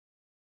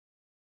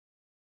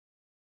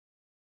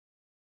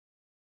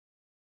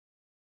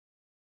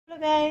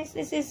Hello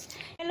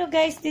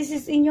guys, this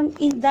is inyong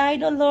Inday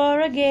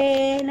dolor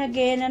again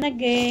and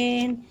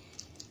again.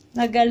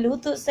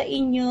 Nagaluto sa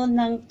inyo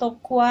ng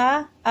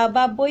tukwa,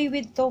 baboy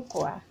with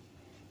tukwa.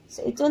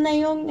 So ito na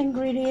yung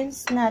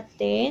ingredients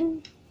natin.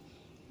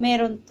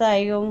 Meron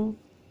tayong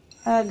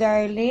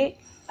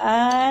garlic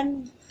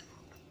and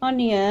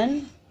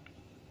onion.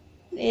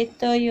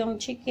 Ito yung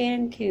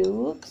chicken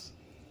cubes.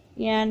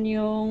 Yan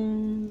yung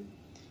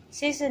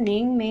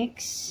seasoning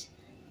mix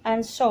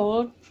and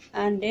salt.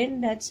 And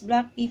then, that's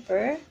black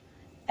pepper.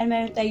 And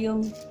meron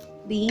tayong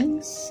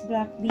beans,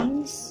 black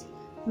beans.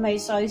 May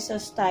soy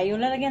sauce tayo.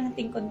 Lalagyan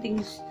natin konting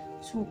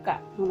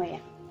suka.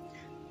 Mamaya.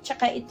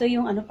 Tsaka ito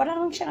yung,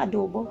 parang siyang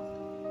adobo.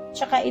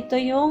 Tsaka ito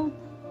yung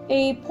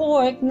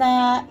pork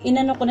na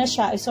inano ko na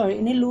siya.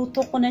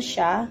 Iniluto ko na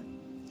siya.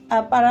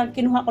 Parang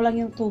kinuha ko lang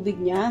yung tubig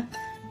niya.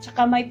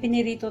 Tsaka may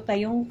pinirito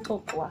tayong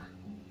tukwa.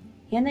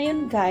 Yan na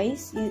yun,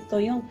 guys.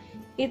 Ito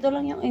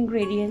lang yung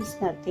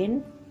ingredients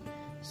natin.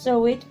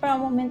 So, wait for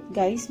a moment,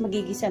 guys.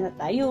 Magigisa na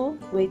tayo.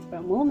 Wait for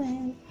a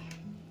moment.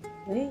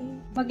 Wait.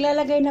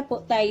 Maglalagay na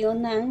po tayo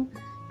ng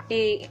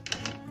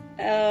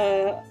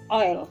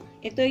oil.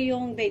 Ito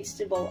yung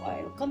vegetable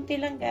oil. Konti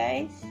lang,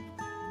 guys.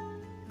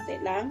 Konti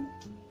lang.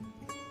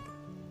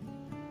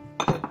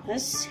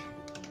 Tapos,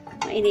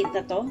 mainit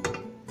na to.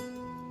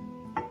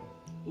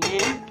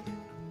 Yan.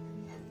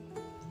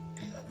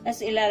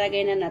 Tapos,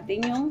 ilalagay na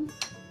natin yung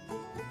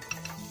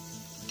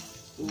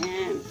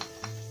yan.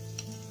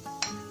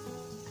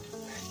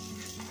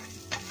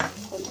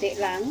 Konti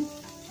lang.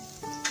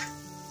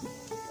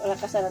 Wala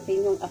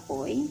kasarating yung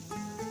apoy.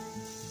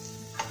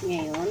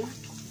 Ngayon.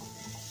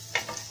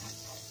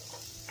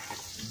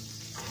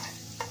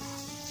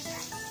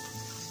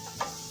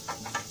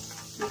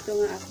 Dito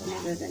nga ako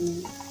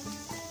nagaganyan.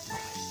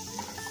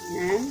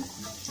 Yan.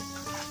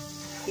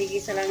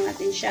 Gigisa lang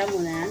natin siya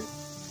muna.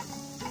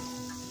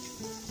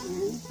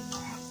 Yan.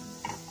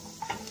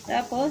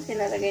 Tapos,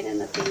 ilalagay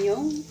na natin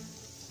yung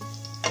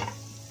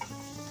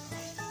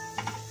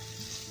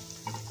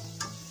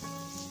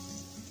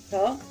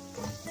ito.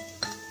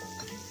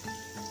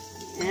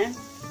 Ayan.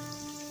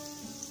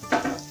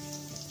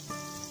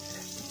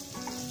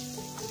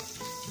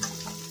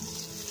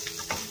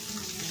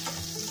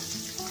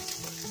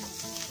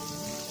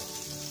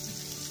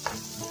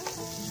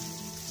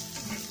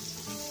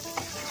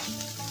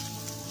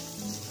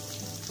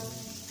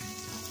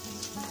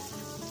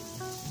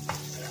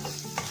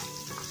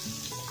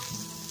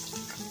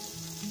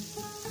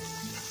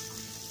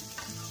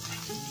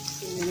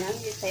 Ayan.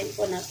 Isahin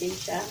po natin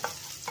siya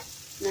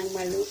ng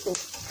maluto.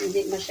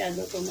 Hindi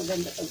masyado ito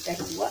maganda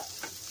pagkahiwa.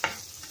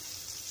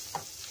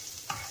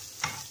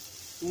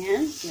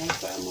 Yan. Wait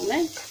for a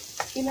moment.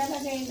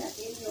 Ilalagay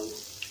natin yung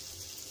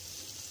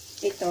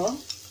ito.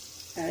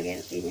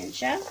 Ilalagay natin yan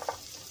siya.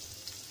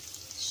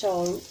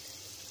 Salt.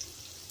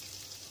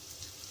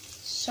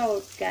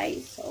 Salt,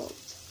 guys. Salt.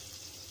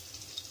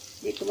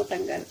 Hindi ko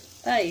matanggal.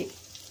 Ay.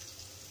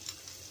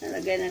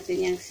 Ilalagay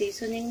natin yung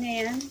seasoning na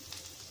yan.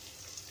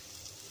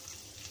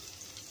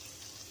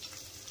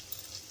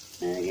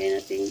 Nalagay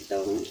natin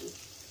itong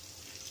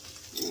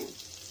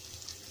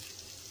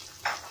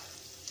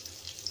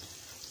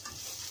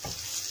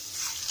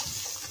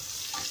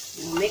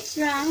mix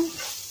lang.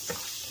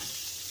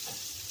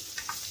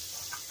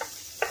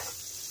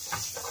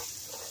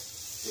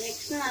 Mix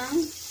lang.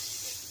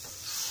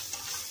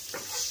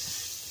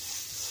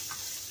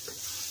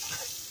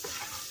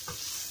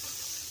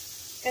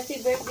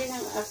 Kasi birthday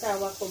ng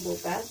asawa ko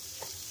bukas.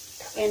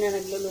 Kaya na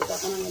nagluluto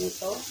ako ng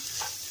ganito.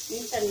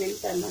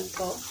 Minsan-minsan lang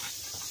to.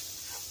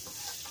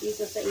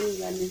 Dito sa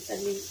England,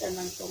 minsan-minsan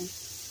lang itong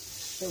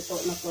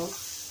luto na to.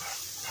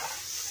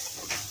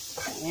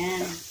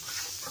 Ayan.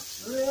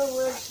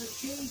 Where's the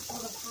key for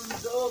the front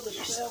door, the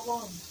spare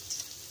one?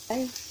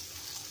 Ay.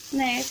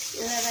 Next,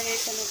 ilalagay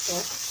ko na to.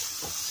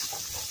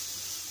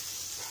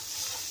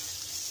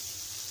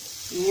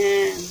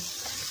 Ayan.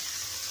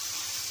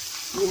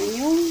 Ayan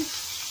yung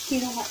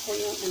kinuha ko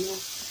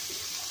yung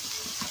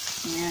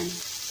Ayan.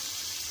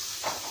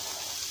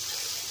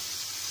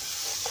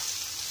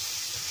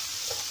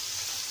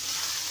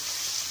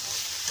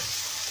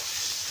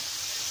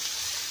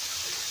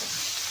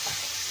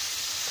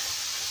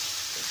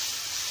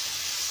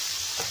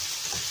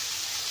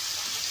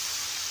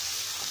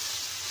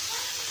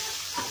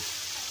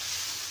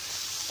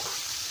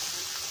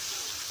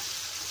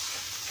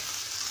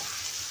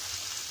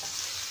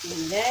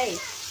 Inday.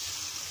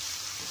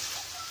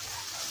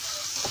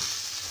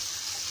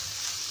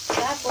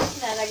 Tapos,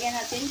 lalagyan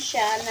natin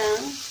siya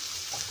ng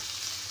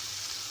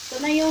ito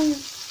na yung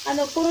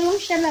puro lang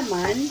siya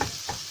laman.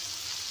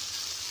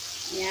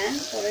 Ayan,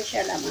 puro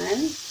siya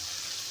laman.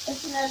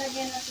 Tapos,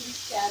 lalagyan natin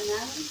siya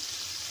ng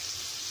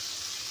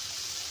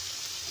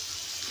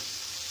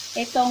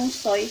itong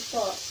soy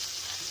sauce.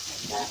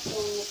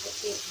 Itong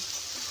puti.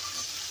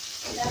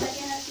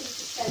 Lalagyan natin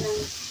siya ng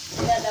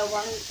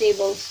 2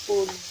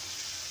 tablespoon.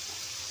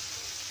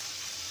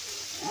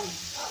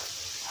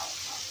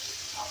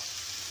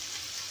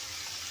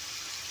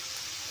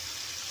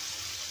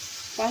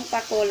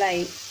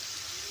 Pangpakulay.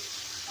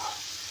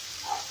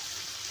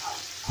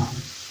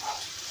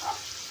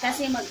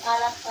 Kasi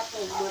mag-alat pa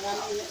to.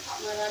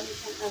 Marami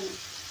siyang ano.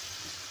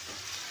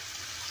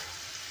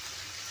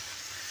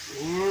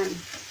 Ayan.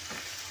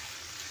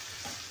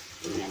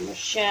 Tingnan mo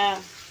siya.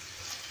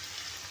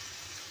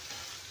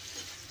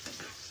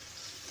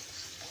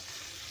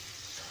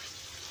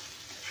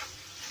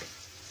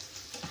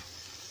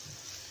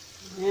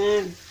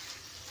 Ayan.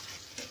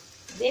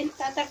 Then,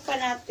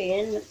 tatakpan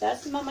natin.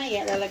 Tapos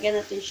mamaya, lalagyan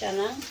natin siya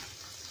ng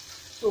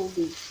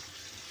tubig.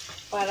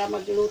 Para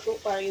magluto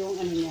para yung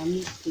ano niya,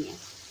 meat niya.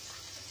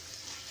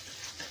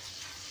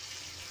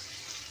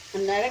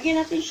 Lalagyan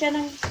natin siya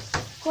ng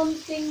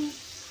konting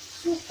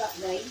suka,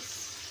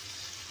 guys.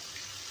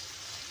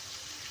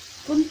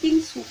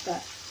 Konting suka.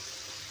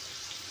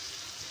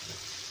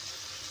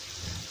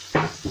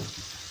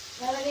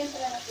 Lalagyan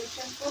pala natin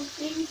siya ng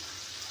konting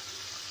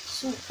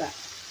suka.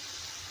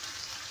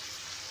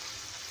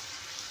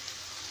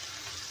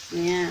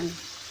 Ayan.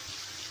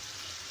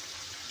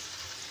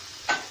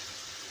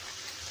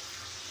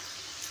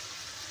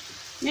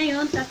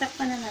 Ngayon,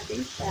 tatakpan na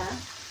natin siya.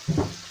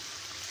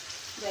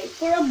 Right,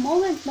 for a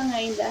moment mga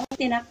Inday.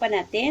 Tinakpan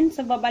natin.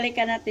 So,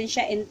 babalikan natin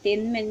siya in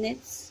 10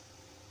 minutes.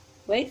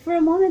 Wait for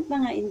a moment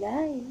mga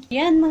Inday.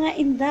 Yan mga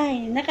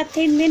Inday. Naka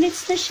 10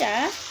 minutes na siya.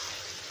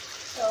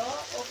 So,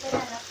 open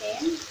na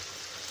natin.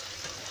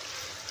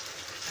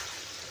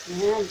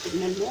 Yan,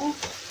 tignan mo.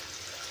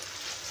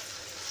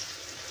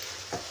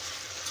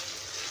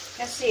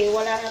 Kasi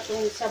wala na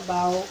itong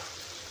sabaw.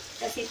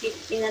 Kasi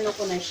tinano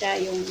ko na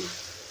siya yung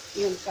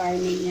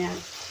karne niya.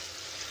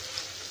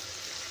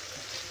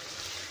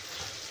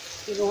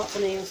 Kinuha ko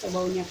na yung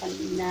sabaw niya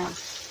kanina.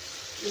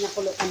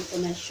 Pinakuluan ko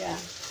na siya.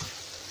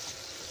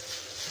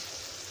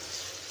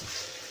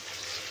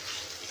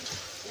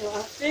 So,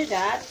 after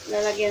that,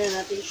 lalagyan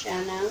na natin siya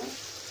ng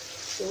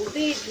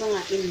tubig, mga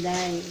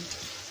Inday.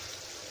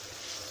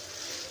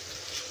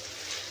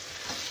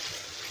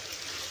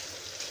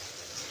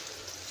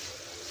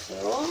 So,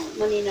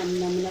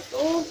 maninamnam na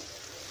to.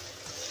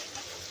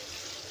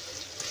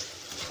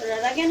 So,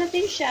 lalagyan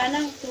natin siya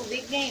ng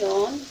tubig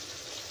ngayon.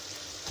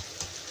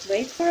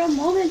 Wait for a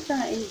moment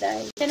mga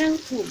Inday. Siya ng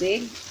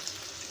tubig.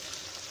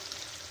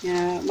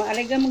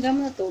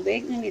 Maaligam-gam na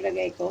tubig na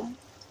nilagay ko.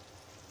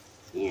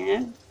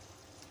 Ayan.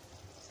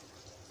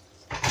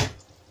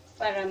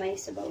 Para may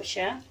sabaw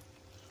siya.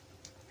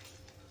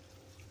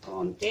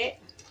 Konti.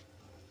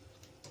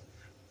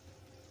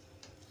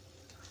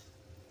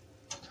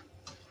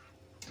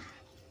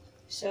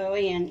 So,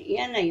 ayan.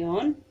 Yan na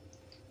yun.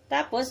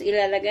 Tapos,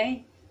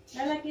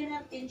 lalagyan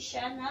natin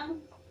siya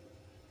ng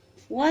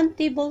 1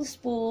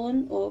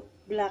 tablespoon of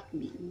black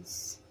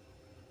beans.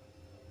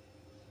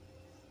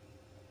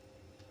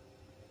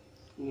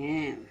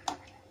 Ayan.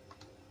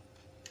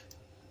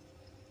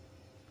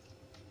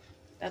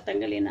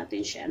 Tatanggalin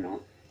natin siya, no?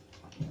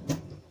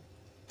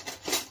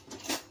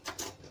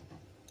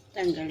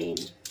 Tanggalin.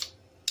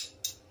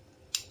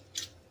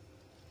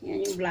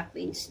 Yan yung black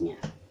beans niya.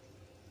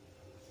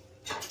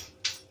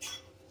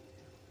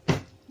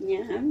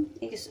 Yan.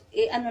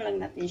 I-ano lang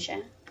natin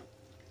siya.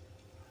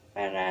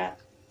 Para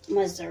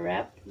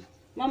masarap.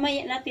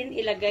 Mamaya natin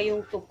ilagay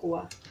yung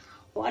tukwa.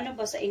 O ano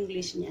ba sa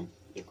English niya?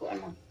 Hindi ko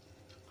alam.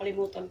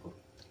 Kalimutan ko.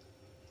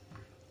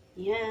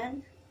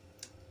 Yan.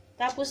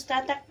 Tapos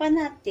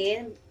tatakpan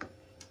natin.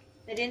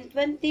 Within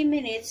 20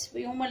 minutes,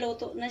 yung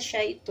maluto na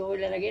siya ito,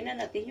 lalagyan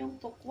na natin yung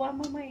tukwa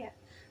mamaya.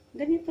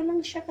 Ganito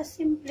lang siya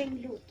kasimpleng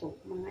luto,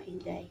 mga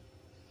Inday.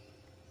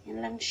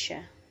 Yan lang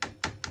siya.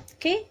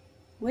 Okay?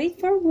 Wait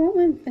for a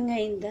moment, mga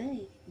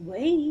Inday.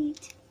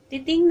 Wait.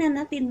 Titingnan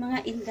natin,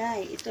 mga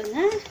Inday. Ito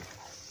na.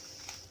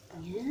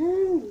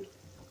 Ayan.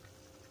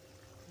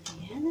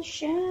 Ayan na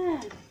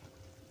siya.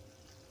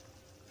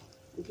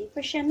 Hindi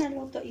pa siya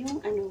naluto yung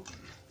ano.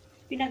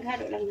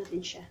 Pinaghalo lang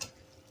natin siya.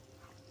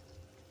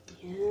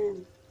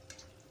 Ayan.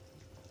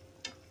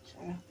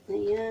 Sarap na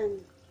yan.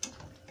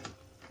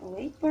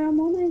 Wait for a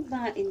moment,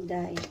 mga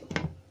Inday.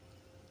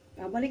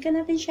 Babalikan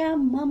natin siya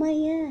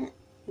mamaya.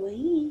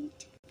 Wait.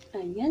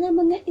 Ayan na,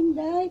 mga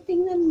Inday.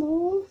 Tingnan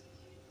mo.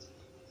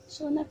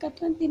 So, naka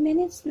 20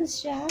 minutes na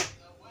siya.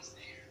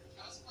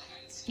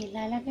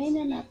 Ilalagay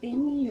na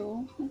natin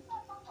yung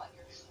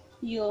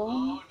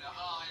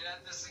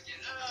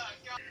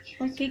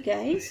okay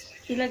guys,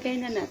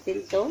 ilagay na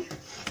natin to.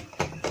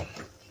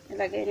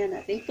 Ilagay na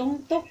natin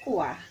itong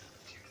tukwa.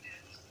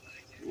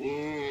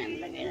 Ayan,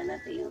 ilagay na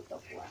natin yung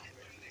tukwa.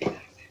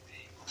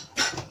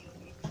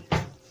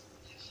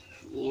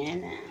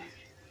 Ayan na.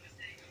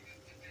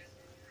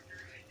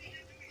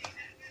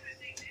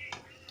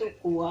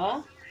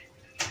 Tukwa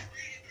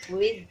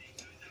with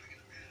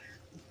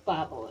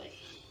baboy.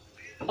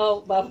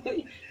 Oh,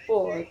 baboy.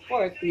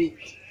 Pork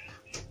meat.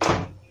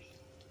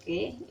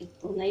 Okay,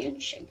 ito na yun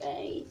siya,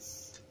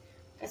 guys.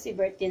 Kasi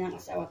birthday ng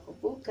asawa ko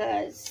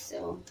bukas.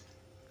 So,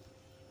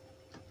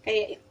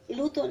 kaya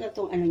luto na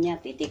tong ano niya.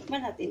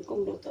 Titikman natin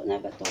kung luto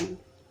na ba tong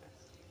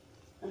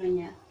ano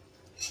niya.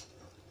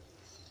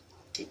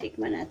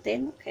 Titikman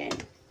natin. Okay.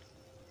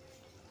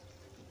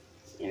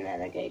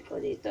 Ilalagay ko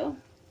dito.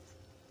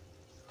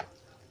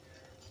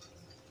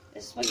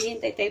 Tapos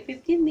maghihintay tayo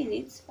 15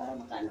 minutes para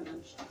makaano lang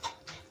siya.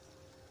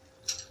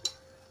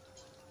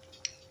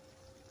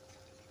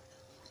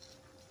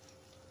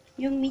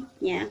 Yung meat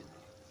niya,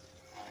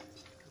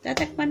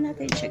 tatakpan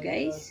natin siya,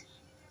 guys.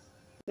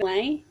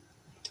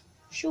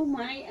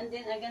 Shumai, and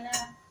then I'm gonna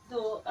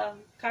do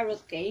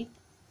carrot cake.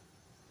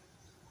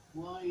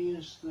 Why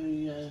is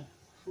the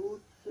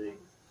food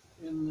thing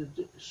in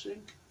the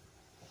sink?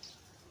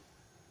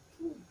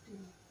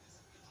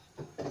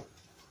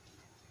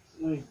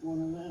 Like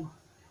one of them.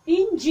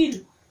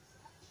 Angel!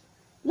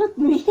 Not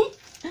me!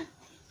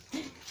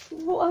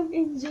 Buang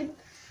Angel.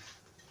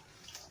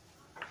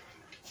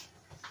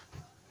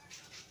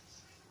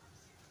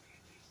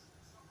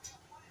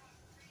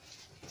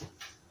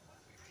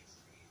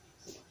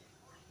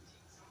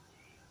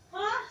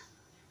 Huh?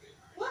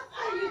 What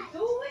are you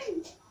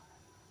doing?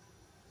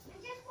 I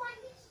just want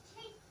you to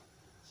take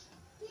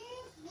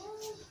this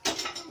one.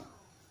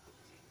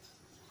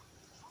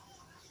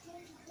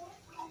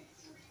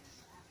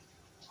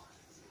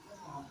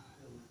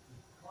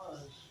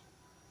 Because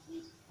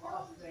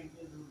I think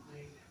it'll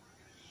be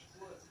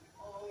split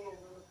all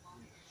over the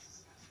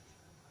place.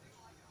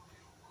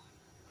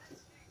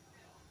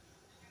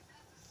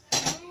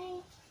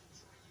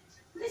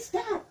 What's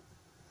that?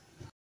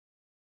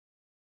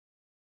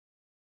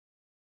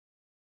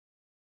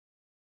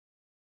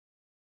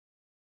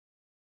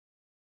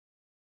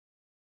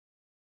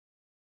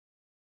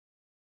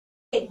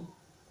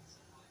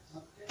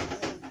 I'll take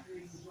those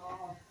things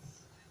off.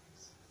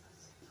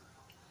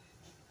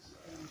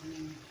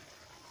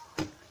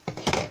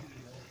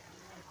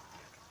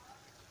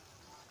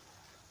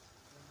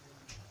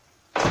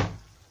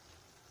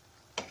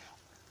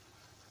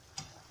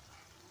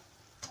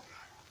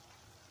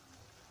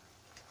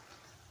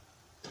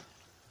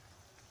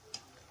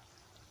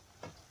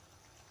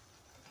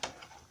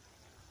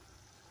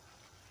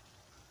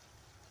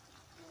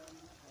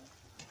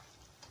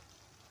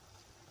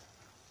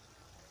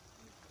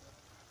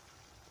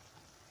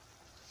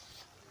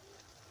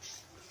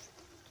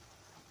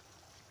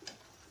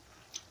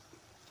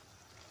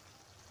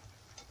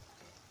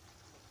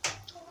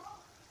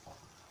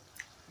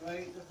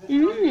 Right, if it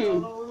comes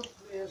all over the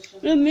place,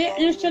 and Lami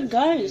na siya,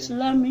 guys.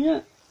 Lami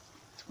na.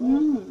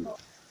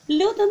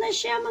 Luto na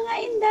siya, mga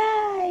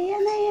Inday.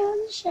 Ayan na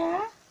yun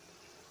siya.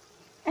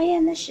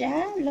 Ayan na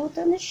siya.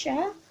 Luto na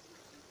siya.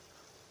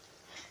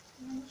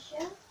 Ayan na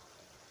siya.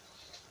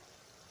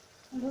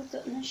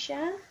 Luto na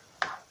siya.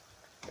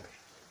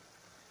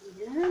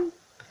 Ayan.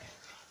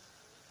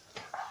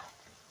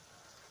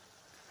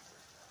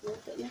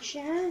 Luto na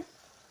siya.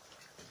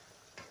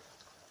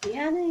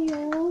 Ayan na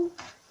yung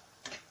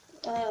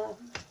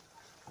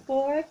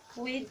pork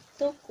with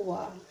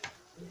tukwa.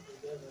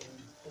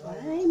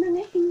 Bye,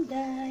 mga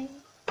Inday.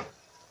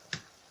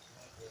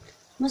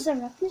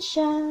 Masarap na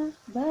siya.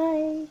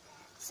 Bye.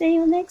 See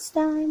you next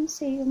time.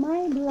 See you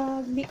my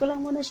vlog. Hindi ko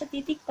lang muna siya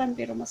titikpan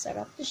pero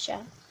masarap na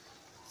siya.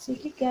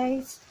 Sige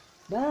guys.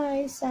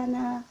 Bye.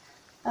 Sana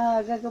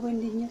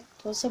gagawin din nyo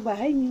to sa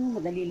bahay nyo.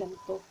 Madali lang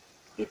to.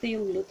 Ito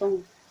yung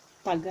lutong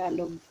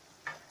Tagalog.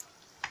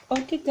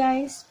 Okay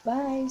guys.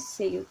 Bye.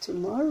 See you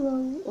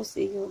tomorrow. O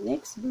see you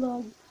next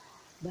vlog.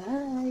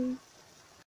 Bye.